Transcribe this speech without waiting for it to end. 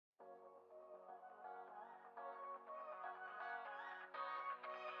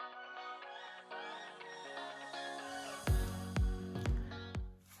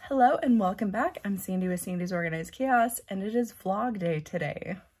Hello and welcome back. I'm Sandy with Sandy's Organized Chaos, and it is vlog day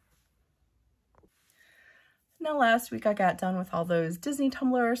today. Now last week I got done with all those Disney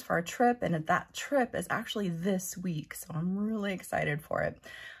tumblers for our trip, and that trip is actually this week, so I'm really excited for it.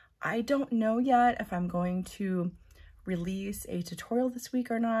 I don't know yet if I'm going to release a tutorial this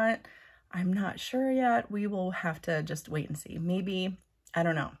week or not. I'm not sure yet. We will have to just wait and see. Maybe, I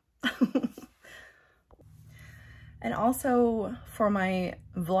don't know. And also for my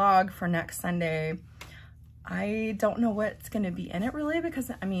vlog for next Sunday, I don't know what's going to be in it really, because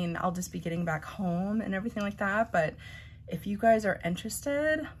I mean, I'll just be getting back home and everything like that. But if you guys are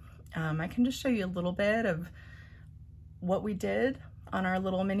interested, I can just show you a little bit of what we did on our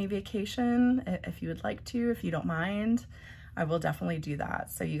little mini vacation. If you would like to, if you don't mind, I will definitely do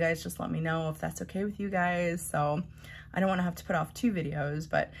that. So you guys just let me know if that's okay with you guys. So I don't want to have to put off 2 videos,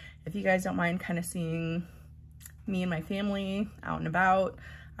 but if you guys don't mind kind of seeing me and my family out and about,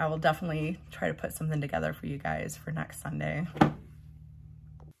 I will definitely try to put something together for you guys for next Sunday.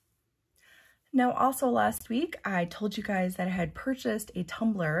 Now also last week I told you guys that I had purchased a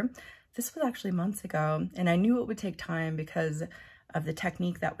tumbler. This was actually months ago, and I knew it would take time because of the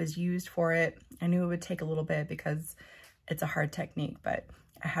technique that was used for it. I knew it would take a little bit because it's a hard technique, but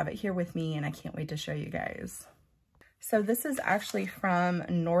I have it here with me and I can't wait to show you guys. So this is actually from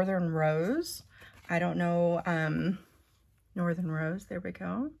Northern Rose. I don't know, Northern Rose, there we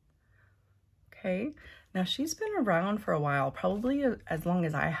go. Okay, now she's been around for a while, probably as long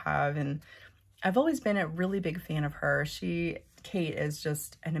as I have, and I've always been a really big fan of her. Kate is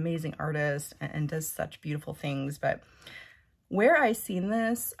just an amazing artist and does such beautiful things, but where I seen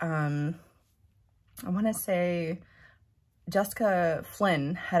this, I wanna say Jessica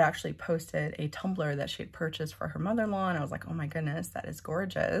Flynn had actually posted a tumbler that she had purchased for her mother-in-law, and I was like, oh my goodness, that is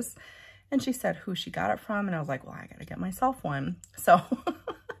gorgeous. And she said who she got it from, and I was like, well, I gotta get myself one. So,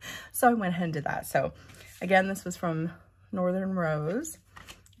 so I went ahead and did that. So again, this was from Northern Rose,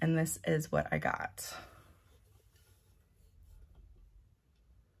 and this is what I got.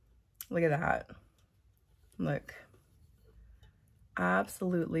 Look at that. Look,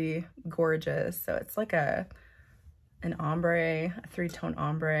 absolutely gorgeous. So it's like an ombre, a 3-tone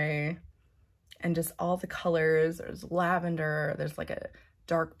ombre, and just all the colors. There's lavender, there's like a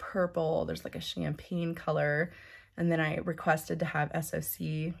dark purple, there's like a champagne color, and then I requested to have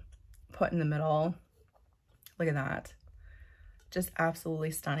SOC put in the middle. Look at that, just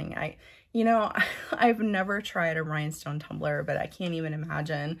absolutely stunning. I've never tried a rhinestone tumbler, but I can't even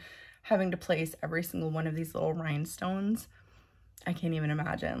imagine having to place every single one of these little rhinestones. I can't even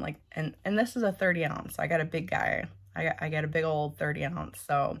imagine, like, and this is a 30 ounce. I got a big guy. I got a big old 30 ounce,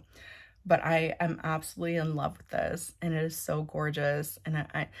 so but I am absolutely in love with this, and it is so gorgeous. And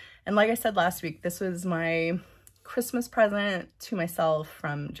and like I said last week, this was my Christmas present to myself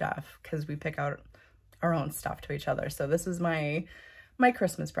from Jeff, because we pick out our own stuff to each other. So this is my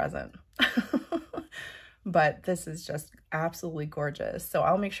Christmas present. But this is just absolutely gorgeous. So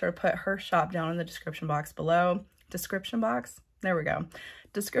I'll make sure to put her shop down in the description box below. Description box? There we go.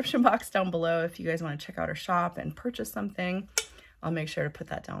 Description box down below if you guys want to check out her shop and purchase something. I'll make sure to put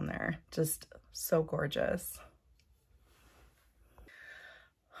that down there. Just so gorgeous.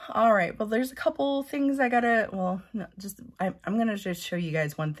 All right, well, there's a couple things I gotta, well, no, I'm gonna just show you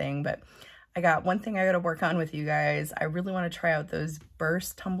guys one thing, but I got one thing I gotta work on with you guys. I really wanna try out those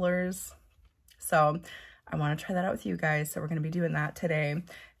burst tumblers. So I wanna try that out with you guys. So we're gonna be doing that today,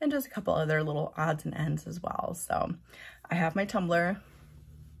 and just a couple other little odds and ends as well. So I have my tumbler,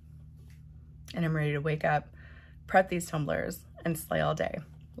 and I'm ready to wake up, prep these tumblers, and slay all day.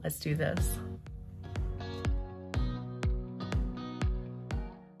 Let's do this.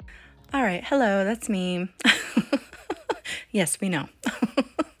 All right, hello, that's me. Yes, we know.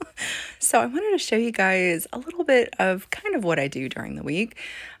 So I wanted to show you guys a little bit of kind of what I do during the week.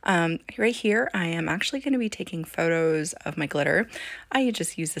 Right here, I am actually going to be taking photos of my glitter. I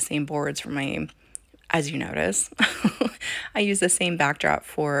just use the same boards for my, as you notice, I use the same backdrop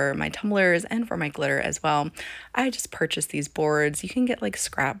for my tumblers and for my glitter as well. I just purchased these boards. You can get like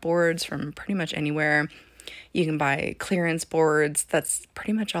scrap boards from pretty much anywhere. You can buy clearance boards. That's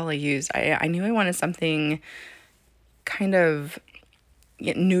pretty much all I used. I knew I wanted something kind of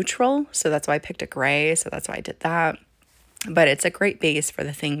neutral, so that's why I picked a gray, so that's why I did that. But it's a great base for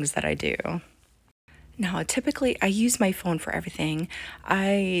the things that I do. Now, typically I use my phone for everything.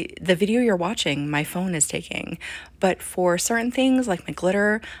 The video you're watching, my phone is taking, but for certain things like my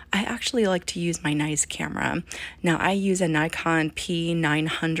glitter, I actually like to use my nice camera. Now, I use a Nikon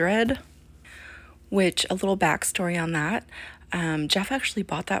P900, which, a little backstory on that, Jeff actually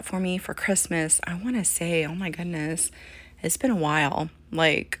bought that for me for Christmas. I want to say, oh my goodness, it's been a while.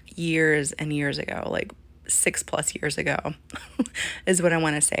 Like, years and years ago, like 6+ years ago is what I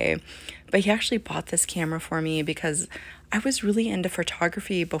want to say. But he actually bought this camera for me because I was really into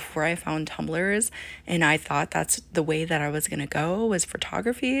photography before I found tumblers, and I thought that's the way that I was going to go, was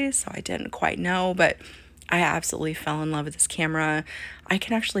photography. So I didn't quite know, but I absolutely fell in love with this camera. I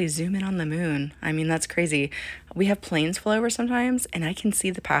can actually zoom in on the moon. I mean, that's crazy. We have planes fly over sometimes, and I can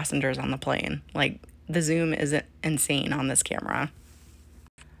see the passengers on the plane. Like, the zoom is insane on this camera.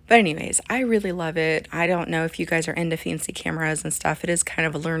 But anyways, I really love it. I don't know if you guys are into fancy cameras and stuff. It is kind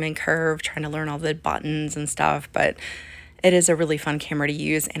of a learning curve, trying to learn all the buttons and stuff, but it is a really fun camera to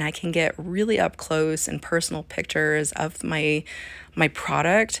use, and I can get really up close and personal pictures of my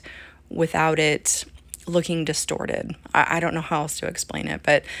product without it looking distorted. I don't know how else to explain it,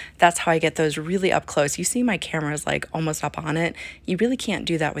 but that's how I get those really up close. You see my camera is like almost up on it. You really can't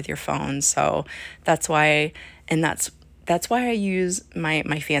do that with your phone. So that's why, and that's why I use my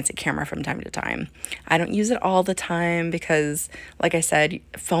fancy camera from time to time. I don't use it all the time because, like I said,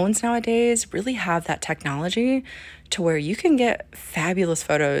 phones nowadays really have that technology to where you can get fabulous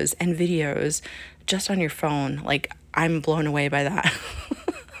photos and videos just on your phone. Like, I'm blown away by that.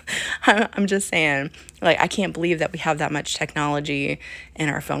 I'm just saying, like, I can't believe that we have that much technology in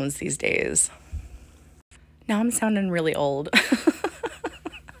our phones these days. Now I'm sounding really old.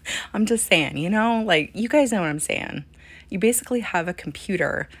 I'm just saying, you know, like, you guys know what I'm saying. You basically have a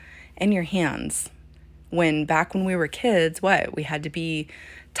computer in your hands. Back when we were kids, we had to be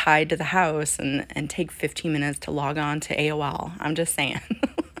tied to the house and take 15 minutes to log on to AOL. I'm just saying.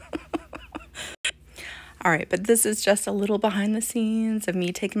 All right, but this is just a little behind the scenes of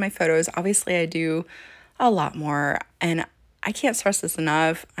me taking my photos. Obviously, I do a lot more, and I can't stress this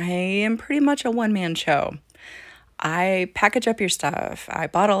enough. I am pretty much a one-man show. I package up your stuff. I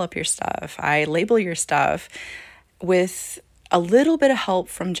bottle up your stuff. I label your stuff with a little bit of help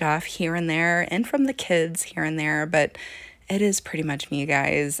from Jeff here and there and from the kids here and there, but it is pretty much me,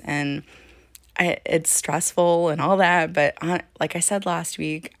 guys, and it's stressful and all that, but like I said last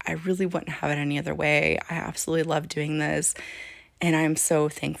week, I really wouldn't have it any other way. I absolutely love doing this, and I'm so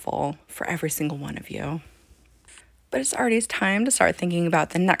thankful for every single one of you. But it's already time to start thinking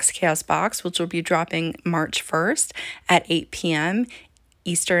about the next Chaos Box, which will be dropping March 1st at 8 p.m.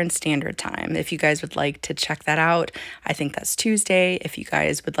 Eastern Standard Time. If you guys would like to check that out, I think that's Tuesday, if you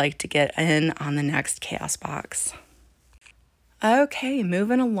guys would like to get in on the next Chaos Box. Okay,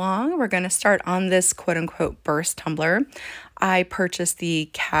 moving along, we're going to start on this quote-unquote burst tumbler. I purchased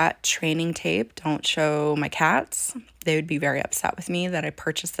the cat training tape. Don't show my cats. They would be very upset with me that I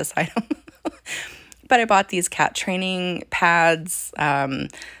purchased this item. But I bought these cat training pads.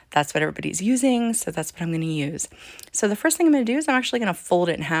 That's what everybody's using, so that's what I'm going to use. So the first thing I'm going to do is I'm actually going to fold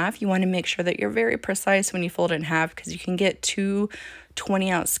it in half. You want to make sure that you're very precise when you fold it in half because you can get two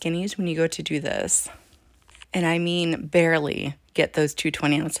 20-ounce skinnies when you go to do this. And I mean barely get those two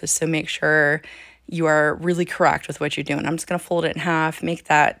 20 ounces, so make sure you are really correct with what you're doing. I'm just going to fold it in half, make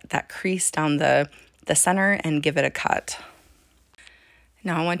that crease down the center, and give it a cut.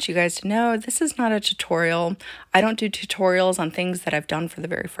 Now, I want you guys to know this is not a tutorial. I don't do tutorials on things that I've done for the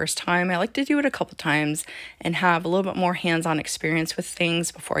very first time. I like to do it a couple times and have a little bit more hands-on experience with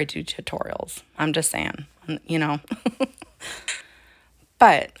things before I do tutorials. I'm just saying, you know.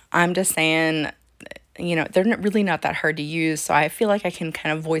 But I'm just saying, you know, they're really not that hard to use, so I feel like I can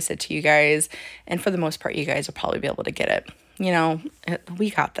kind of voice it to you guys, and for the most part, you guys will probably be able to get it. You know,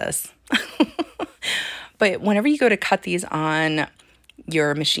 we got this. But whenever you go to cut these on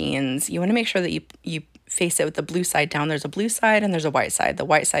your machines, you want to make sure that you face it with the blue side down. There's a blue side and there's a white side. The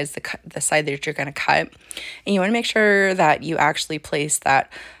white side is the side that you're going to cut, and you want to make sure that you actually place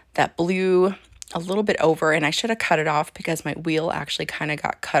that blue a little bit over, and I should have cut it off because my wheel actually kind of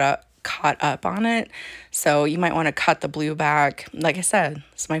got caught up on it. So you might want to cut the blue back. Like I said,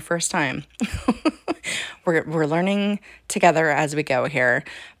 it's my first time. We're learning together as we go here,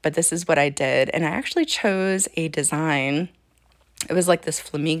 but this is what I did, and I actually chose a design. It was like this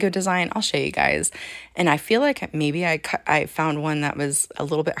flamingo design. I'll show you guys. And I feel like maybe I found one that was a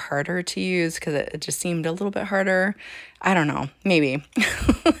little bit harder to use because it just seemed a little bit harder. I don't know, maybe.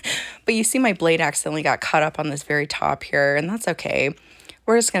 But you see my blade accidentally got cut up on this very top here, and that's okay.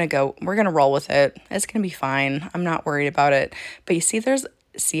 We're going to roll with it. It's going to be fine. I'm not worried about it. But you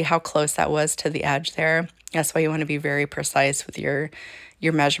see how close that was to the edge there? That's why you want to be very precise with your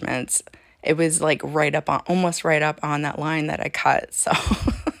measurements. It was like almost right up on that line that I cut. So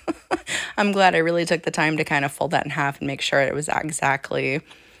I'm glad I really took the time to kind of fold that in half and make sure it was exactly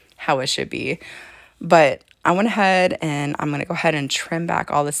how it should be. But I went ahead and I'm going to go ahead and trim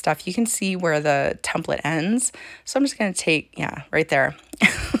back all this stuff. You can see where the template ends. So I'm just going to take, yeah, right there.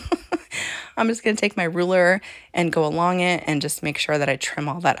 I'm just going to take my ruler and go along it and just make sure that I trim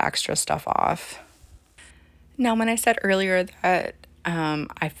all that extra stuff off. Now, when I said earlier that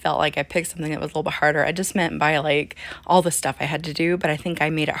I felt like I picked something that was a little bit harder, I just meant by like all the stuff I had to do, but I think I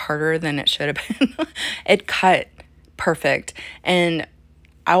made it harder than it should have been. It cut perfect. And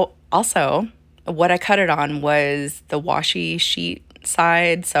also, what I cut it on was the washi sheet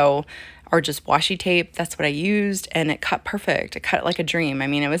side, or just washi tape. That's what I used, and it cut perfect. It cut like a dream. I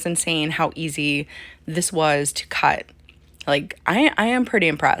mean, it was insane how easy this was to cut. Like, I am pretty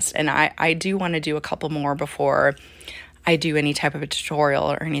impressed, and I do want to do a couple more before I do any type of a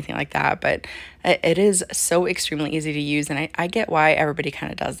tutorial or anything like that, but it is so extremely easy to use, and I get why everybody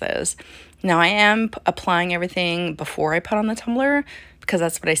kind of does this. Now, I am applying everything before I put on the tumbler because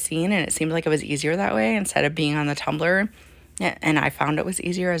that's what I seen, and it seemed like it was easier that way instead of being on the tumbler, and I found it was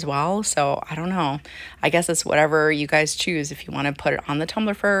easier as well. So I don't know. I guess it's whatever you guys choose. If you want to put it on the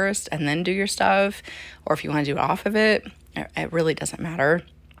tumbler first and then do your stuff, or if you want to do it off of it, it really doesn't matter.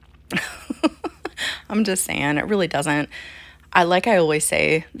 I'm just saying, it really doesn't. Like I always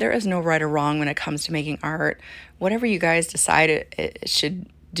say, there is no right or wrong when it comes to making art. Whatever you guys decide it should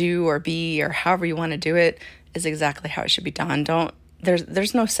do or be, or however you want to do it, is exactly how it should be done.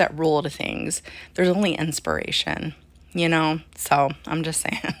 There's no set rule to things. There's only inspiration, you know? So I'm just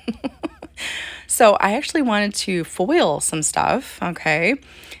saying. So I actually wanted to foil some stuff, okay?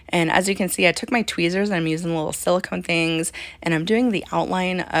 And as you can see, I took my tweezers and I'm using little silicone things, and I'm doing the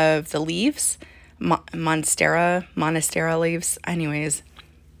outline of the leaves, monstera leaves. Anyways,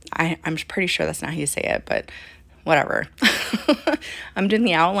 I'm pretty sure that's not how you say it, but whatever. I'm doing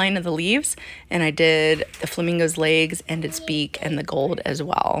the outline of the leaves, and I did the flamingo's legs and its beak and the gold as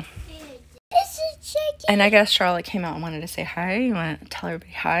well. And I guess Charlotte came out and wanted to say hi. You want to tell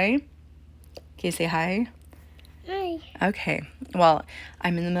everybody hi? Can you say hi? Hi. Okay. Well,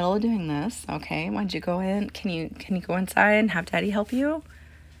 I'm in the middle of doing this. Okay. Why don't you go in? Can you go inside and have Daddy help you?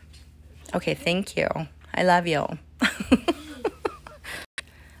 Okay. Thank you. I love you.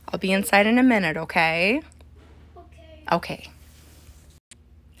 I'll be inside in a minute. Okay. Okay.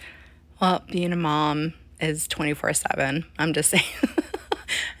 Well, being a mom is 24/7. I'm just saying.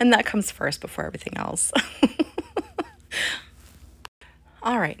 And that comes first before everything else.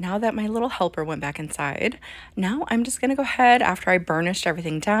 All right, now that my little helper went back inside, now I'm just going to go ahead, after I burnished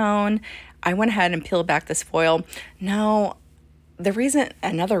everything down, I went ahead and peeled back this foil. Now,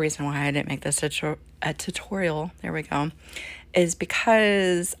 another reason why I didn't make this a tutorial, there we go, is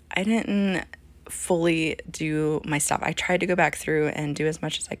because I didn't fully do my stuff. I tried to go back through and do as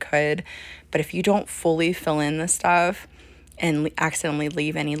much as I could, but if you don't fully fill in the stuff and accidentally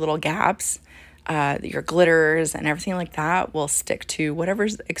leave any little gaps, your glitters and everything like that will stick to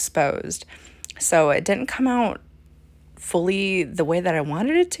whatever's exposed. So it didn't come out fully the way that I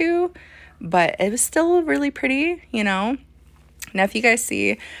wanted it to, but it was still really pretty, you know. Now, if you guys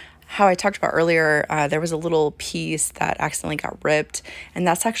see how I talked about earlier, there was a little piece that accidentally got ripped, and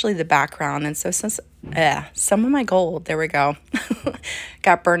that's actually the background. And so since some of my gold, there we go,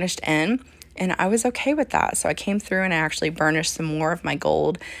 got burnished in, and I was okay with that. So I came through and I actually burnished some more of my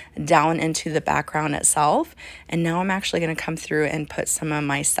gold down into the background itself. And now I'm actually going to come through and put some of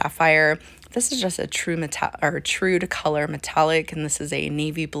my sapphire. This is just a true to color metallic, and this is a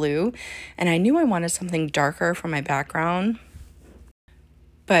navy blue. And I knew I wanted something darker for my background.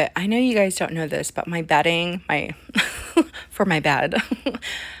 But I know you guys don't know this, but my bedding, for my bed,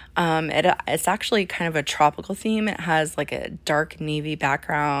 it's actually kind of a tropical theme. It has like a dark navy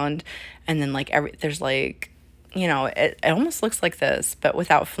background, and then like there's like, you know, it almost looks like this, but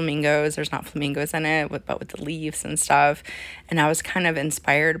without flamingos. There's not flamingos in it, but with the leaves and stuff. And I was kind of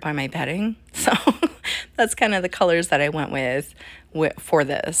inspired by my bedding, so that's kind of the colors that I went with for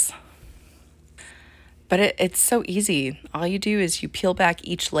this. But it's so easy. All you do is you peel back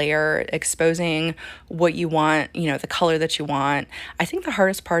each layer, exposing what you want, you know, the color that you want. I think the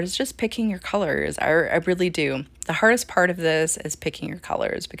hardest part is just picking your colors. I really do. The hardest part of this is picking your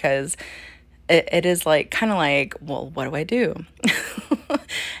colors, because it is like kind of like, well, what do I do?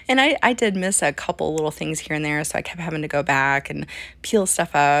 And I did miss a couple little things here and there, so I kept having to go back and peel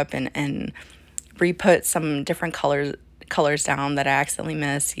stuff up and re-put some different colors down that I accidentally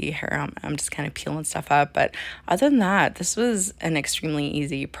missed. See here, I'm just kind of peeling stuff up. But other than that, this was an extremely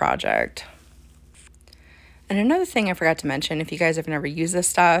easy project. And another thing I forgot to mention, if you guys have never used this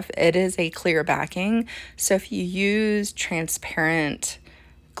stuff, it is a clear backing. So if you use transparent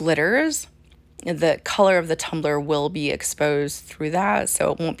glitters, the color of the tumbler will be exposed through that,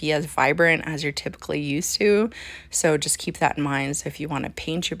 so it won't be as vibrant as you're typically used to. So just keep that in mind. So if you want to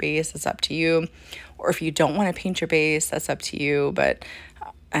paint your base, it's up to you. Or if you don't want to paint your base, that's up to you. But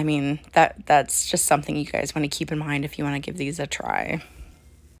I mean, that's just something you guys want to keep in mind if you want to give these a try.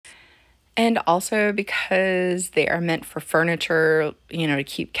 And also because they are meant for furniture, you know, to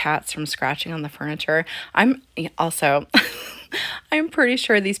keep cats from scratching on the furniture. I'm also, I'm pretty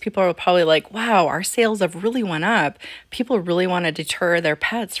sure these people are probably like, wow, our sales have really went up. People really want to deter their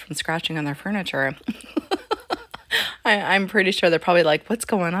pets from scratching on their furniture. I'm pretty sure they're probably like, what's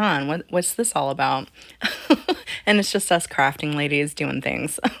going on? What's this all about? And it's just us crafting ladies doing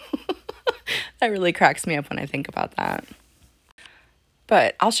things. That really cracks me up when I think about that.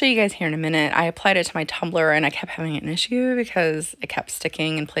 But I'll show you guys here in a minute. I applied it to my tumbler and I kept having an issue because it kept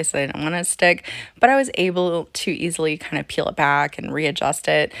sticking in places I didn't want it to stick. But I was able to easily kind of peel it back and readjust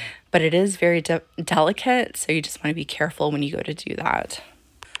it. But it is very delicate, so you just want to be careful when you go to do that.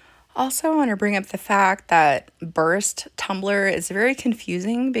 Also, I want to bring up the fact that burst tumbler is very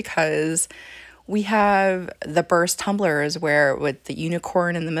confusing because we have the burst tumblers where with the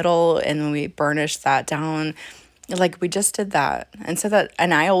unicorn in the middle and when we burnish that down, like we just did that.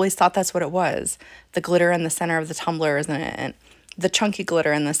 And I always thought that's what it was. The glitter in the center of the tumbler isn't, the chunky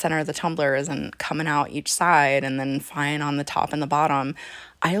glitter in the center of the tumbler isn't coming out each side and then fine on the top and the bottom.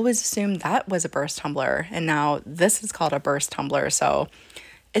 I always assumed that was a burst tumbler, and now this is called a burst tumbler. So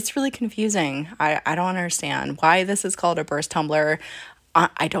it's really confusing. I don't understand why this is called a burst tumbler.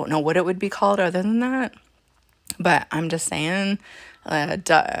 I don't know what it would be called other than that. But I'm just saying,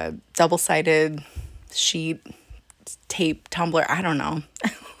 double-sided sheet tape tumbler. I don't know.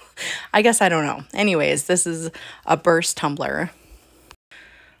 I guess I don't know. Anyways, this is a burst tumbler.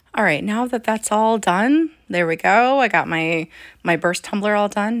 All right, now that that's all done, there we go. I got my burst tumbler all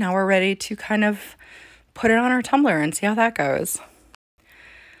done. Now we're ready to kind of put it on our tumbler and see how that goes.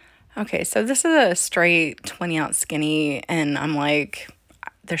 Okay, so this is a straight 20-ounce skinny, and I'm like,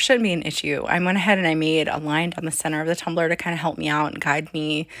 there shouldn't be an issue. I went ahead and I made a line down the center of the tumbler to kind of help me out and guide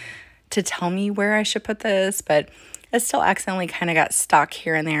me to tell me where I should put this, but it still accidentally kind of got stuck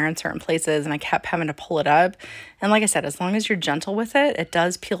here and there in certain places, and I kept having to pull it up. And like I said, as long as you're gentle with it, it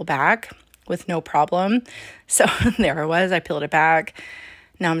does peel back with no problem. So there it was. I peeled it back.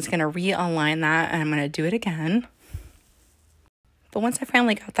 Now I'm just going to realign that, and I'm going to do it again. But once I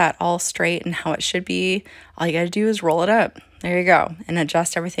finally got that all straight and how it should be, all you got to do is roll it up. There you go. And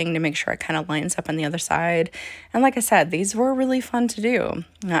adjust everything to make sure it kind of lines up on the other side. And like I said, these were really fun to do.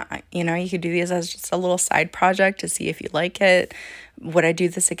 You know, you could do these as just a little side project to see if you like it. Would I do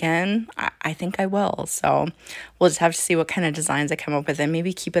this again? I think I will. So we'll just have to see what kind of designs I come up with and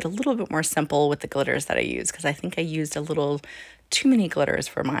maybe keep it a little bit more simple with the glitters that I use, because I think I used a little too many glitters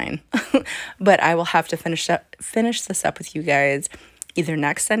for mine. But I will have to finish this up with you guys either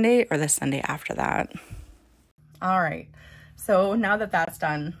next Sunday or the Sunday after that. All right. So now that that's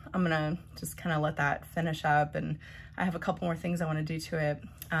done, I'm gonna just kind of let that finish up, and I have a couple more things I want to do to it.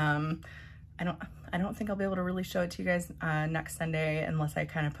 I don't think I'll be able to really show it to you guys next Sunday unless I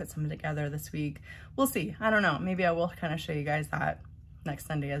kind of put something together this week. We'll see. I don't know. Maybe I will kind of show you guys that next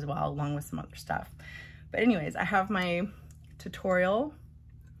Sunday as well, along with some other stuff. But anyways, I have my tutorial.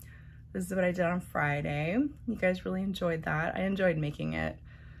 This is what I did on Friday. You guys really enjoyed that. I enjoyed making it.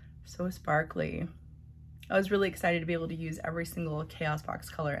 So sparkly. I was really excited to be able to use every single Chaos Box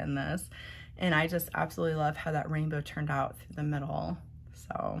color in this. And I just absolutely love how that rainbow turned out through the middle.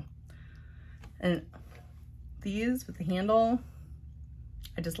 So, and these with the handle,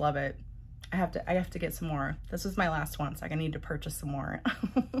 I just love it. I have to get some more. This was my last one, so I need to purchase some more.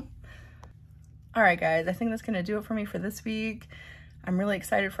 All right, guys, I think that's gonna do it for me for this week. I'm really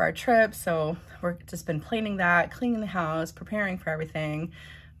excited for our trip, so we're just been planning that, cleaning the house, preparing for everything.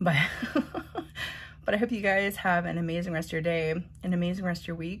 But but I hope you guys have an amazing rest of your day, an amazing rest of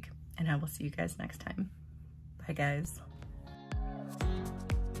your week, and I will see you guys next time. Bye, guys.